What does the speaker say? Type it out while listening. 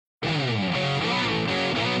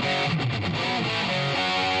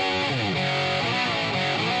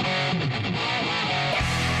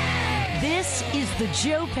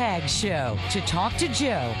Joe Pags Show. To talk to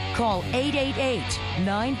Joe, call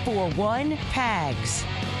 888-941-PAGS.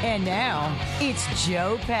 And now, it's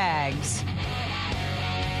Joe Pags.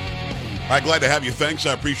 All right, glad to have you. Thanks.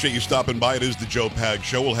 I appreciate you stopping by. It is the Joe Pags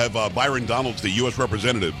Show. We'll have Bryon, the U.S.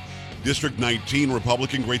 Representative, District 19,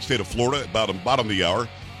 Republican, great state of Florida, about bottom of the hour.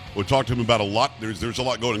 We'll talk to him about a lot. There's a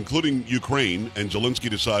lot going, including Ukraine and Zelensky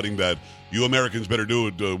deciding that you Americans better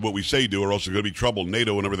do what we say do, or else there's going to be trouble,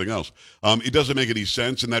 NATO and everything else. It doesn't make any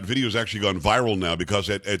sense, and that video has actually gone viral now because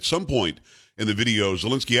at some point in the video,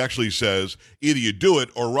 Zelensky actually says, either you do it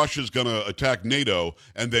or Russia's going to attack NATO,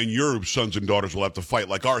 and then your sons and daughters will have to fight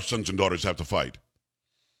like our sons and daughters have to fight.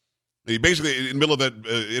 He basically, in the middle of that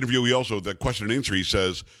interview, that question and answer, he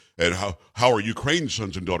says, and how are Ukraine's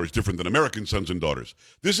sons and daughters different than American sons and daughters?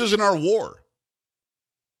 This isn't our war.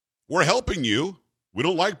 We're helping you. We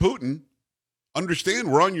don't like Putin.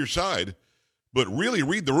 Understand we're on your side, but really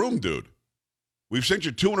read the room, dude. We've sent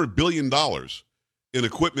you $200 billion in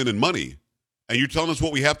equipment and money, and you're telling us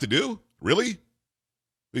what we have to do? Really?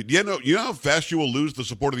 You know how fast you will lose the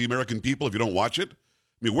support of the American people if you don't watch it? I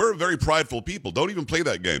mean, we're very prideful people. Don't even play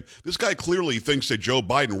that game. This guy clearly thinks that Joe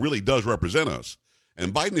Biden really does represent us.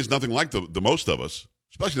 And Biden is nothing like the most of us,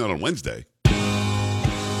 especially not on Wednesday.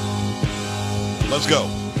 Let's go.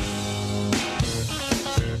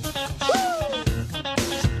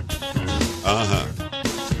 Uh-huh.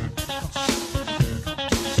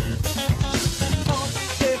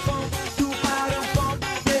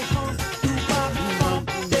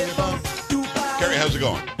 Carrie, how's it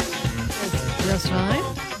going? Just fine.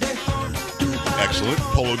 Excellent.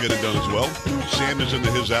 Polo get it done as well. Sam is into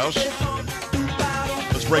his house.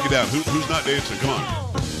 Let's break it down. Who's not dancing? Come on.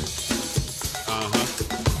 Uh-huh.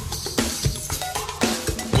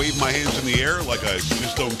 Wave my hands in the air like I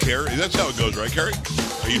just don't care. That's how it goes, right, Carrie?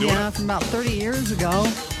 Are you doing it? From about 30 years ago.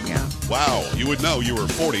 Yeah. Wow. You would know. You were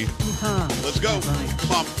 40. Uh-huh. Let's go. Right.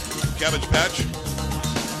 Come on. Cabbage Patch.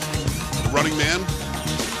 Running Man.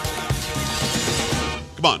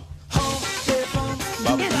 Come on.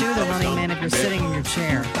 You can't do the running man if you're sitting in your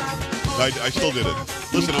chair. I still did it.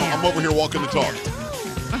 Listen, I'm over here walking the talk.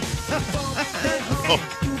 Oh,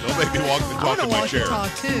 don't make me walk the talk in my chair. I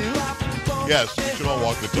want to walk the talk, too. Yes, we should all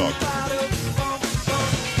walk the talk.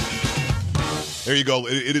 There you go.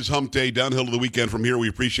 It is hump day, downhill to the weekend from here. We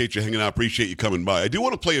appreciate you hanging out. Appreciate you coming by. I do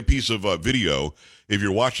want to play a piece of video if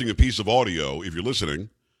you're watching, a piece of audio if you're listening,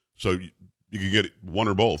 so you can get one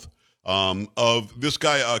or both, of this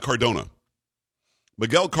guy, Cardona.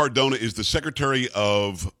 Miguel Cardona is the Secretary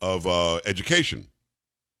of Education.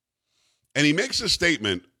 And he makes a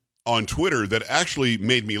statement on Twitter that actually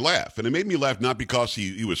made me laugh. And it made me laugh not because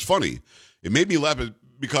he was funny. It made me laugh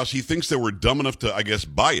because he thinks that we're dumb enough to, I guess,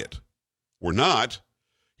 buy it. We're not.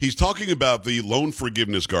 He's talking about the loan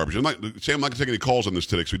forgiveness garbage. Sam, I'm not going to take any calls on this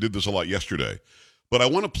today because we did this a lot yesterday. But I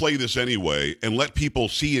want to play this anyway and let people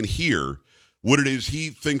see and hear what it is he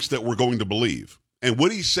thinks that we're going to believe. And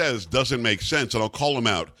what he says doesn't make sense, and I'll call him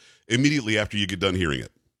out immediately after you get done hearing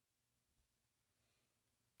it.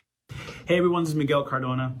 Hey everyone, this is Miguel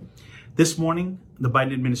Cardona. This morning, the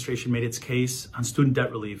Biden administration made its case on student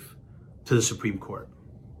debt relief to the Supreme Court.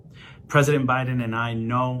 President Biden and I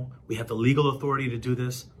know we have the legal authority to do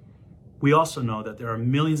this. We also know that there are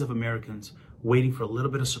millions of Americans waiting for a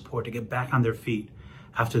little bit of support to get back on their feet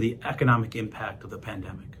after the economic impact of the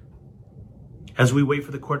pandemic. As we wait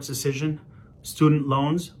for the court's decision, student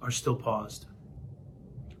loans are still paused.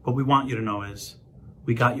 What we want you to know is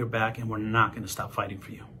we got your back and we're not going to stop fighting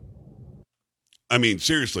for you. I mean,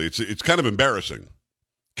 seriously, it's kind of embarrassing.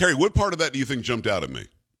 Carrie, what part of that do you think jumped out at me?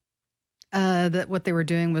 That what they were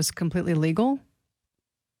doing was completely legal.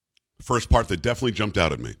 The first part that definitely jumped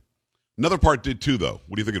out at me. Another part did too, though.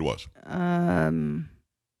 What do you think it was? I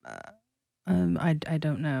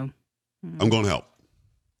don't know. I'm going to help.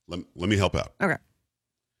 Let me help out. Okay.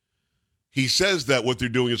 He says that what they're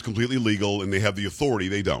doing is completely legal and they have the authority.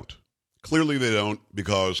 They don't. Clearly they don't,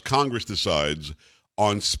 because Congress decides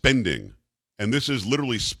on spending. And this is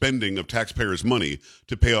literally spending of taxpayers' money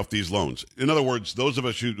to pay off these loans. In other words, those of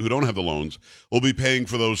us who don't have the loans will be paying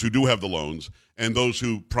for those who do have the loans and those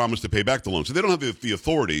who promise to pay back the loans. So they don't have the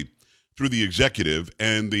authority through the executive,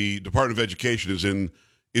 and the Department of Education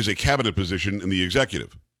is a cabinet position in the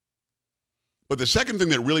executive. But the second thing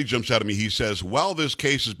that really jumps out at me, he says, while this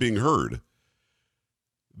case is being heard,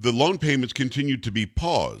 the loan payments continue to be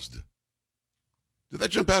paused. Did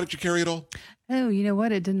that jump out at you, Carrie, at all? Oh, you know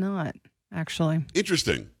what? It did not, actually.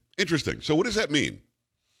 Interesting. So what does that mean?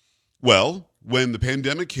 Well, when the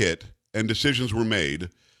pandemic hit and decisions were made,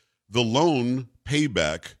 the loan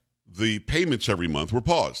payback, the payments every month were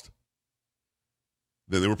paused.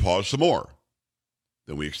 Then they were paused some more.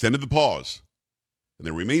 Then we extended the pause. And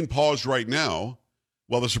they remain paused right now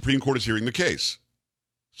while the Supreme Court is hearing the case.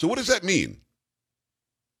 So what does that mean?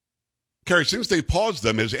 Carrie, since they paused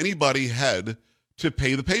them, has anybody had to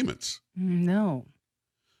pay the payments? No.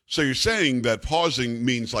 So you're saying that pausing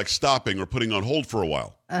means like stopping or putting on hold for a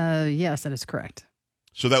while? Yes, that is correct.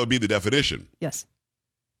 So that would be the definition. Yes.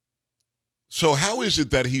 So how is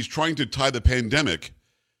it that he's trying to tie the pandemic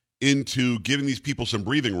into giving these people some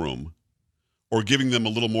breathing room or giving them a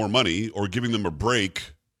little more money or giving them a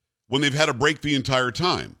break when they've had a break the entire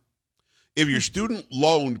time? If your student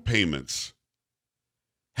loan payments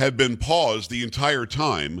have been paused the entire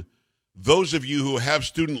time, those of you who have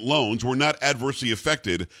student loans were not adversely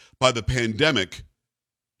affected by the pandemic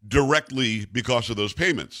directly because of those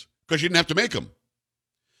payments, because you didn't have to make them.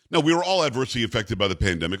 No, we were all adversely affected by the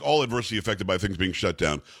pandemic, all adversely affected by things being shut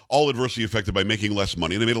down, all adversely affected by making less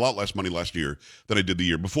money. And I made a lot less money last year than I did the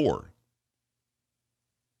year before.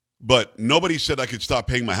 But nobody said I could stop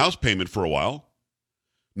paying my house payment for a while.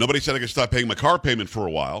 Nobody said I could stop paying my car payment for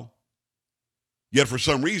a while. Yet for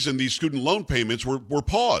some reason, these student loan payments were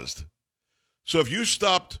paused. So if you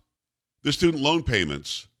stopped the student loan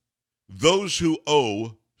payments, those who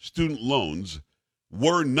owe student loans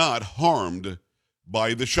were not harmed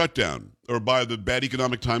by the shutdown or by the bad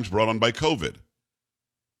economic times brought on by COVID.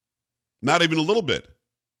 Not even a little bit.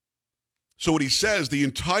 So what he says, the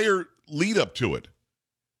entire lead up to it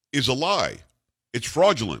is a lie. It's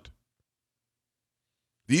fraudulent.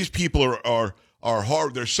 These people are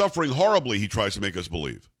hard. They're suffering horribly, he tries to make us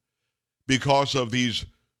believe, because of these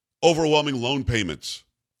overwhelming loan payments.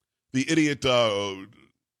 The idiot,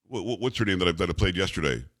 what's her name that I played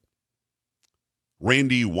yesterday?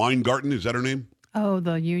 Randy Weingarten, is that her name? Oh,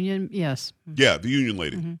 the union? Yes. Yeah, the union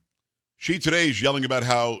lady. Mm-hmm. She today is yelling about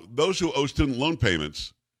how those who owe student loan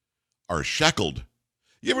payments are shackled.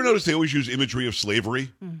 You ever notice they always use imagery of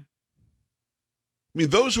slavery? Mm. I mean,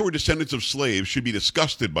 those who are descendants of slaves should be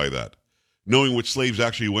disgusted by that, knowing what slaves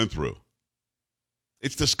actually went through.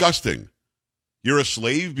 It's disgusting. You're a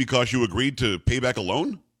slave because you agreed to pay back a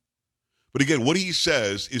loan? But again, what he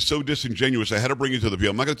says is so disingenuous, I had to bring it to the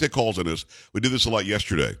people. I'm not going to take calls on this. We did this a lot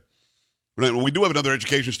yesterday. We do have another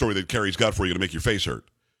education story that Carrie's got for you to make your face hurt.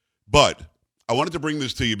 But I wanted to bring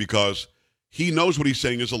this to you because he knows what he's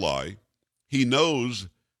saying is a lie. He knows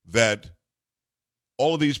that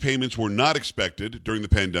all of these payments were not expected during the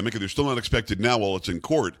pandemic, and they're still not expected now while it's in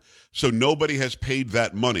court. So nobody has paid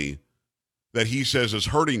that money that he says is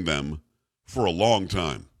hurting them for a long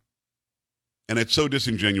time. And it's so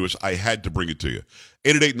disingenuous, I had to bring it to you.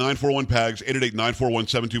 888-941-PAGS,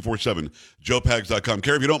 888-941-7247, joepags.com.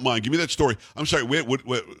 Carrie, if you don't mind, give me that story. I'm sorry,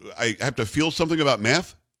 I have to feel something about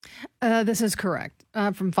math? This is correct.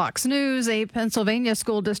 From Fox News, a Pennsylvania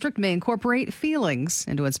school district may incorporate feelings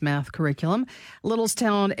into its math curriculum.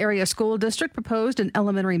 Littlestown Area School District proposed an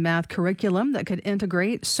elementary math curriculum that could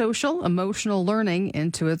integrate social, emotional learning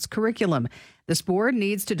into its curriculum. This board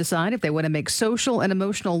needs to decide if they want to make social and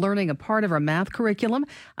emotional learning a part of our math curriculum.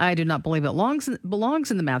 I do not believe it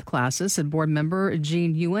belongs in the math classes, said board member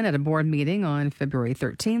Gene Ewan at a board meeting on February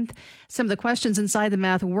 13th. Some of the questions inside the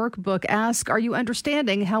math workbook ask, are you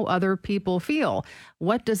understanding how other people feel?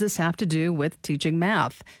 What does this have to do with teaching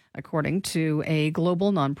math? According to a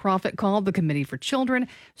global nonprofit called the Committee for Children,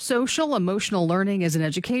 social emotional learning is an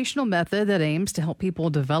educational method that aims to help people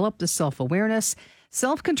develop the self-awareness,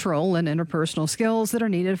 self-control, and interpersonal skills that are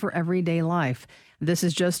needed for everyday life. This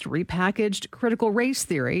is just repackaged critical race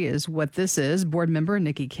theory is what this is, board member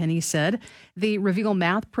Nikki Kinney said. The Reveal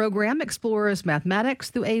Math program explores mathematics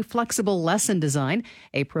through a flexible lesson design.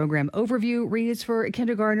 A program overview reads for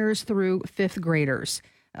kindergartners through fifth graders.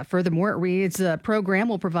 Furthermore, it reads, the program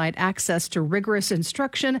will provide access to rigorous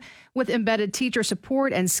instruction with embedded teacher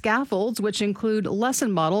support and scaffolds, which include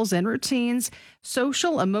lesson models and routines,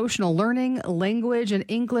 social emotional learning, language and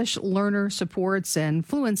English learner supports, and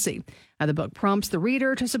fluency. The book prompts the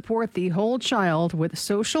reader to support the whole child with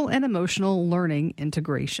social and emotional learning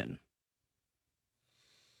integration.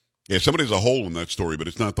 Yeah, somebody's a hole in that story, but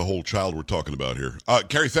it's not the whole child we're talking about here.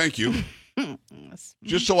 Carrie, thank you.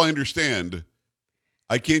 Just so I understand,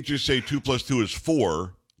 I can't just say 2 + 2 is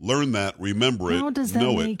 4, learn that, remember it, How does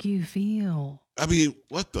that make you feel? I mean,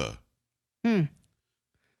 what the? I'm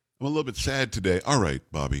a little bit sad today. All right,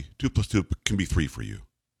 Bobby, 2 + 2 can be 3 for you.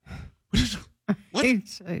 What?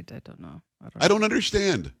 I don't know. I don't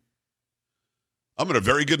understand. I'm in a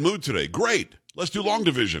very good mood today. Great. Let's do long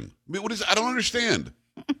division. I mean, I don't understand.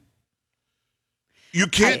 You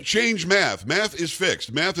can't change math. Math is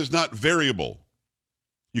fixed. Math is not variable.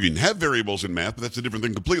 You can have variables in math, but that's a different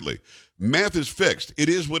thing completely. Math is fixed. It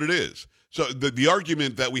is what it is. So the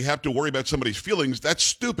argument that we have to worry about somebody's feelings, that's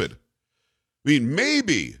stupid. I mean,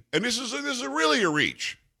 maybe, and this is really a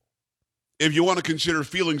reach, if you want to consider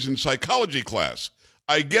feelings in psychology class.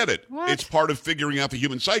 I get it. What? It's part of figuring out the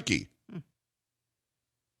human psyche.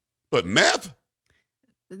 But math?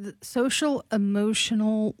 Social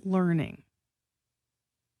emotional learning.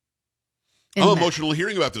 I'm emotional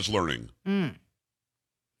hearing about this learning.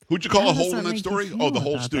 Who'd you call a hole in that story? The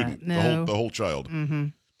whole student, No. the whole child. Mm-hmm.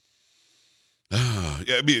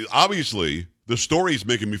 Yeah, I mean, obviously, the story's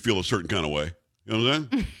making me feel a certain kind of way. You know what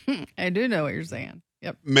I'm saying? I do know what you're saying.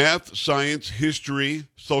 Yep. Math, science, history,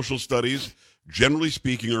 social studies, generally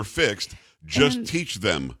speaking, are fixed. Just teach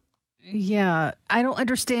them. Yeah. I don't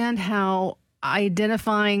understand how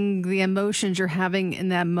identifying the emotions you're having in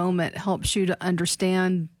that moment helps you to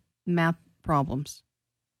understand math problems.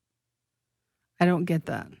 I don't get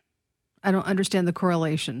that. I don't understand the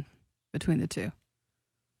correlation between the two.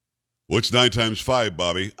 What's 9 times 5,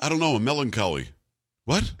 Bobby? I don't know. A melancholy.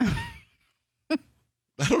 What? I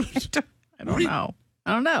don't know.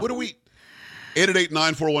 I don't know. What do we...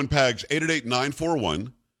 888-941-PAGS,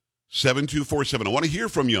 888-941-7247. I want to hear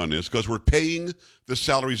from you on this because we're paying the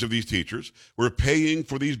salaries of these teachers. We're paying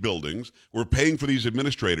for these buildings. We're paying for these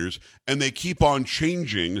administrators, and they keep on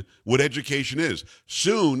changing what education is.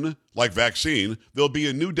 Soon, like vaccine, there'll be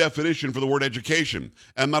a new definition for the word education.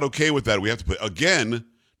 I'm not okay with that. We have to put, again,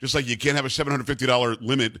 just like you can't have a $750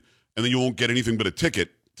 limit and then you won't get anything but a ticket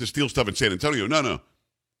to steal stuff in San Antonio. No.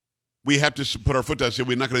 We have to put our foot down and say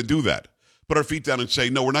we're not going to do that. Put our feet down and say,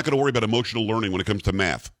 no, we're not going to worry about emotional learning when it comes to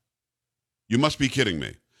math. You must be kidding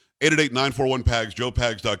me. 888-941-PAGS,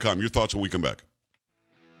 joepags.com. Your thoughts when we come back.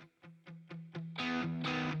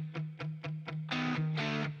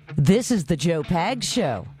 This is the Joe Pags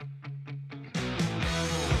Show.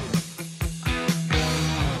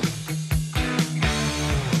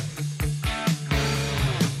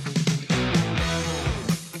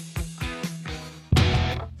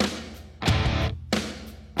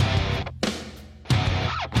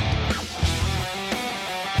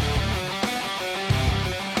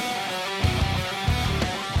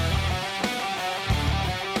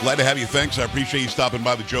 Glad to have you. Thanks. I appreciate you stopping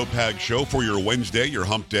by the Joe Pags Show for your Wednesday, your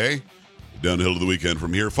hump day. Downhill to the weekend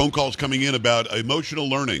from here. Phone calls coming in about emotional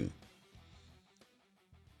learning.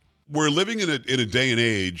 We're living in a day and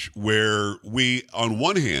age where we, on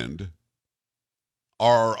one hand,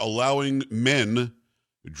 are allowing men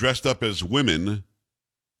dressed up as women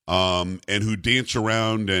and who dance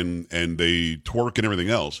around and they twerk and everything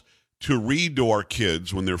else to read to our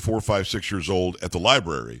kids when they're 4, 5, 6 years old at the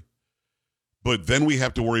library. But then we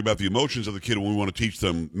have to worry about the emotions of the kid when we want to teach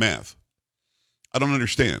them math. I don't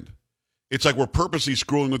understand. It's like we're purposely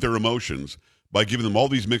screwing with their emotions by giving them all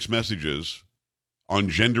these mixed messages on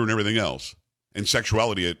gender and everything else and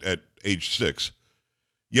sexuality at age 6.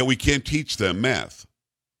 Yet we can't teach them math.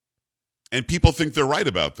 And people think they're right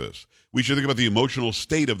about this. We should think about the emotional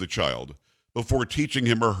state of the child before teaching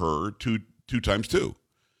him or her 2 times 2.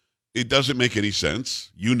 It doesn't make any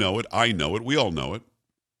sense. You know it. I know it. We all know it.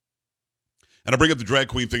 And I bring up the drag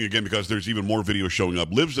queen thing again because there's even more videos showing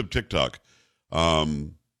up. Lives of TikTok,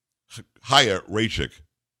 Haya Rachik.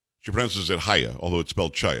 She pronounces it Haya, although it's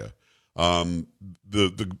spelled Chaya.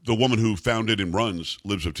 The woman who founded and runs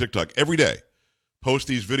Lives of TikTok every day posts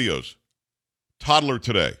these videos. Toddler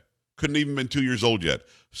today, couldn't even been 2 years old yet,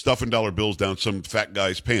 stuffing dollar bills down some fat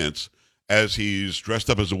guy's pants as he's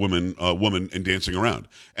dressed up as a woman and dancing around.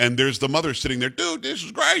 And there's the mother sitting there, dude, this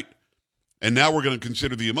is great. And now we're going to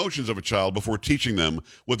consider the emotions of a child before teaching them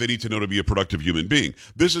what they need to know to be a productive human being.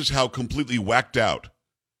 This is how completely whacked out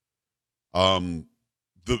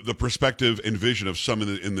the perspective and vision of some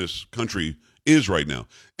in this country is right now.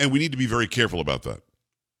 And we need to be very careful about that.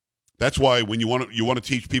 That's why when you want to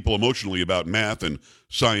teach people emotionally about math and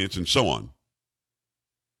science and so on,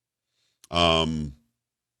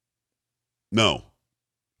 no,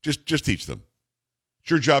 just teach them. It's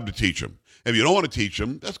your job to teach them. If you don't want to teach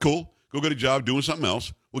them, that's cool. Go get a job doing something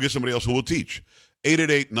else. We'll get somebody else who will teach.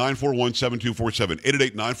 888-941-7247.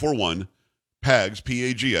 888-941-PAGS,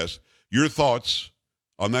 P-A-G-S. Your thoughts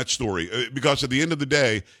on that story. Because at the end of the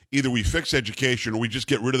day, either we fix education or we just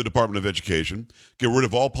get rid of the Department of Education, get rid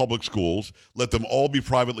of all public schools, let them all be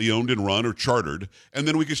privately owned and run or chartered, and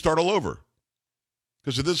then we can start all over.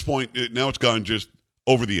 Because at this point, now it's gone just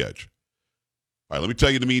over the edge. All right, let me tell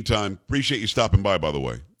you in the meantime, appreciate you stopping by the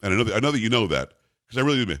way. And I know that you know that. Because I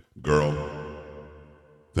really do. Girl,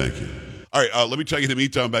 thank you. All right, let me tell you in the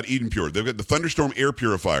meantime about Eden Pure. They've got the Thunderstorm Air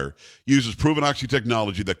Purifier. Uses proven oxy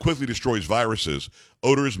technology that quickly destroys viruses,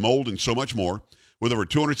 odors, mold, and so much more. With over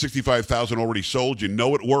 265,000 already sold, you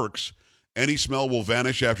know it works. Any smell will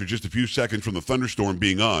vanish after just a few seconds from the thunderstorm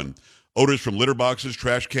being on. Odors from litter boxes,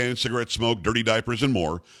 trash cans, cigarette smoke, dirty diapers, and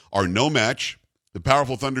more are no match. The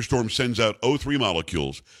powerful thunderstorm sends out O3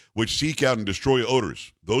 molecules, which seek out and destroy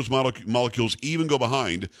odors. Those molecules even go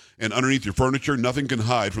behind and underneath your furniture. Nothing can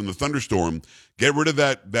hide from the thunderstorm. Get rid of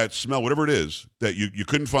that smell, whatever it is, that you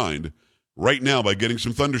couldn't find right now by getting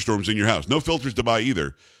some thunderstorms in your house. No filters to buy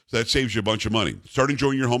either, so that saves you a bunch of money. Start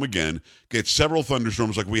enjoying your home again. Get several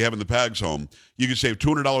thunderstorms like we have in the Pags home. You can save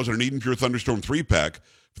 $200 on an Eden Pure Thunderstorm 3-pack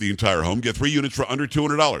for the entire home. Get 3 units for under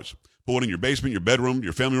 $200. Put one in your basement, your bedroom,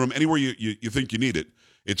 your family room, anywhere you think you need it.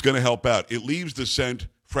 It's going to help out. It leaves the scent,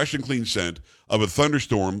 fresh and clean scent, of a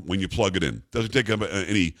thunderstorm when you plug it in. Doesn't take up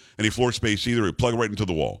any floor space either. You plug it right into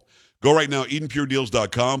the wall. Go right now,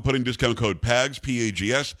 EdenPureDeals.com. Put in discount code PAGS,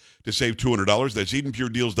 P-A-G-S, to save $200. That's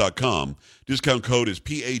EdenPureDeals.com. Discount code is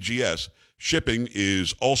P-A-G-S. Shipping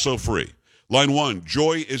is also free. Line 1,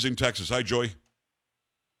 Joy is in Texas. Hi, Joy.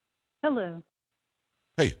 Hello.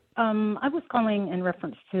 Hey. I was calling in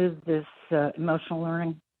reference to this emotional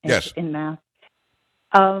learning in math.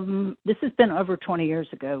 This has been over 20 years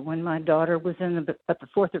ago when my daughter was at the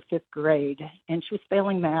 4th or 5th grade, and she was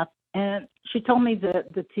failing math. And she told me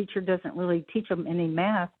that the teacher doesn't really teach them any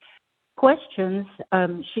math questions.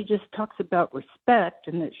 She just talks about respect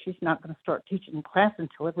and that she's not going to start teaching in class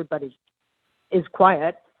until everybody is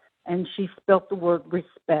quiet. And she spelt the word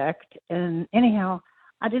respect. And anyhow,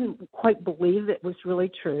 I didn't quite believe it was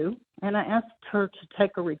really true, and I asked her to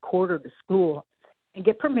take a recorder to school and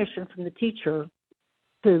get permission from the teacher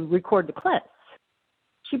to record the class.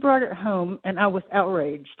 She brought it home, and I was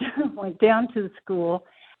outraged. Went down to the school,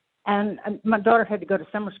 and my daughter had to go to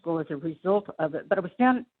summer school as a result of it. But I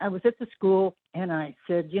was at the school, and I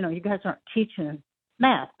said, you guys aren't teaching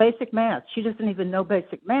math, basic math. She doesn't even know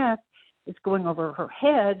basic math. It's going over her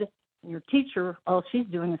head. Your teacher, all she's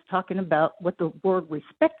doing is talking about what the word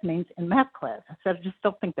respect means in math class. I said, I just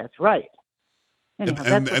don't think that's right.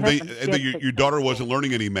 Anyhow, your daughter wasn't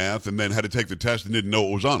learning any math and then had to take the test and didn't know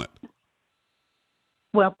what was on it.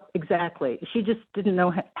 Well, exactly. She just didn't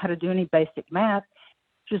know how to do any basic math.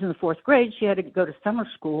 She was in the 4th grade. She had to go to summer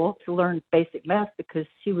school to learn basic math because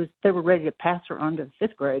they were ready to pass her on to the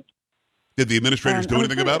 5th grade. Did the administrators do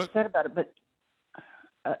anything about it? I was upset about it, but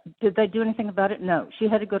did they do anything about it? No. She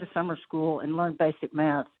had to go to summer school and learn basic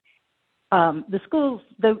math. The schools,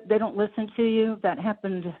 they don't listen to you. That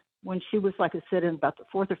happened when she was, like I said, in about the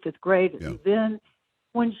 4th or 5th grade. Yeah. And then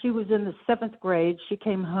when she was in the 7th grade, she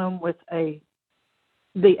came home with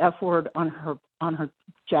the F word on her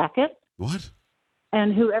jacket. What?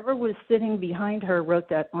 And whoever was sitting behind her wrote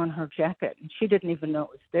that on her jacket. And she didn't even know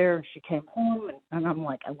it was there. She came home, and I'm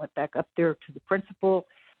like, I went back up there to the principal,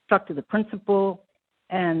 talked to the principal,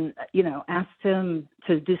 and, asked him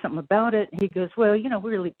to do something about it. He goes, well,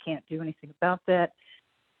 we really can't do anything about that.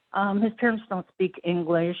 His parents don't speak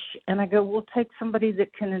English. And I go, we'll take somebody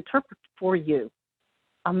that can interpret for you.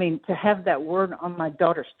 I mean, to have that word on my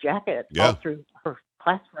daughter's jacket all through her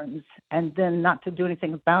classrooms and then not to do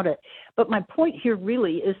anything about it. But my point here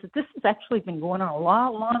really is that this has actually been going on a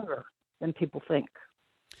lot longer than people think.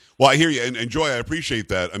 Well, I hear you. And Joy, I appreciate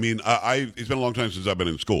that. I mean, it's been a long time since I've been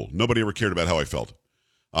in school. Nobody ever cared about how I felt.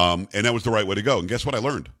 And that was the right way to go. And guess what I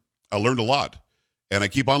learned? I learned a lot. And I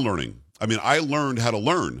keep on learning. I mean, I learned how to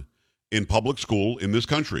learn in public school in this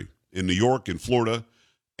country, in New York, in Florida,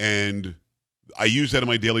 and I use that in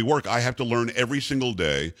my daily work. I have to learn every single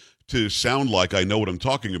day to sound like I know what I'm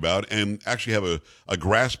talking about and actually have a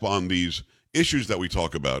grasp on these issues that we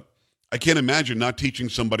talk about. I can't imagine not teaching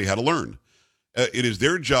somebody how to learn. It is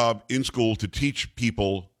their job in school to teach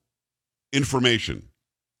people information.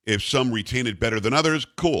 If some retain it better than others,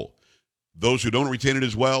 cool. Those who don't retain it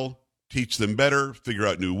as well, teach them better, figure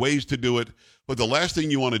out new ways to do it. But the last thing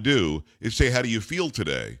you want to do is say, how do you feel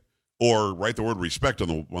today? Or write the word respect on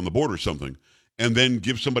the board or something, and then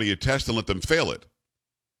give somebody a test and let them fail it.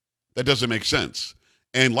 That doesn't make sense.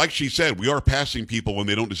 And like she said, we are passing people when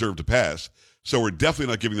they don't deserve to pass. So we're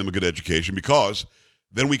definitely not giving them a good education, because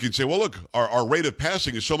then we can say, well, look, our rate of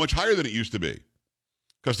passing is so much higher than it used to be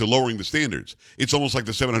because they're lowering the standards. It's almost like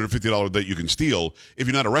the $750 that you can steal. If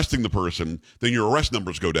you're not arresting the person, then your arrest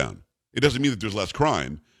numbers go down. It doesn't mean that there's less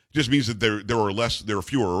crime. It just means that there are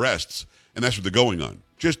fewer arrests, and that's what they're going on.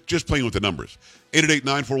 Just playing with the numbers.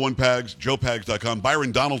 888-941-PAGS, joepags.com.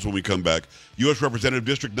 Byron Donalds when we come back. U.S. Representative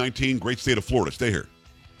District 19, great state of Florida. Stay here.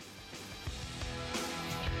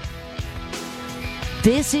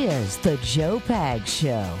 This is the Joe Pags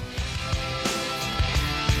Show.